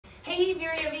Hey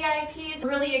Virya VIPs,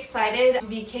 really excited to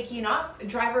be kicking off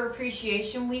Driver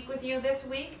Appreciation Week with you this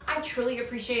week. I truly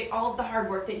appreciate all of the hard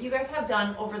work that you guys have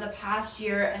done over the past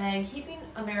year and keeping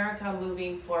America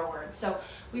moving forward. So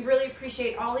we really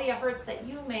appreciate all the efforts that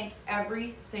you make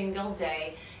every single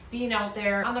day, being out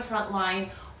there on the front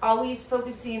line, always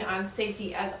focusing on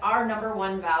safety as our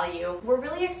 #1 value. We're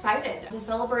really excited to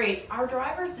celebrate our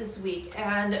drivers this week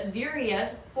and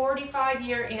Virya's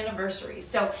 45-year anniversary.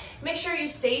 So make sure you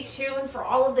stay tuned for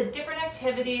all of the different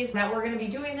activities that we're going to be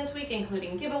doing this week,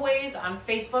 including giveaways on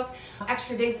Facebook,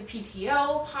 extra days of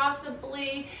PTO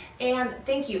possibly, and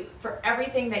thank you for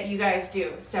everything that you guys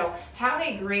do. So have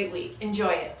a great week. Enjoy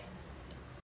it.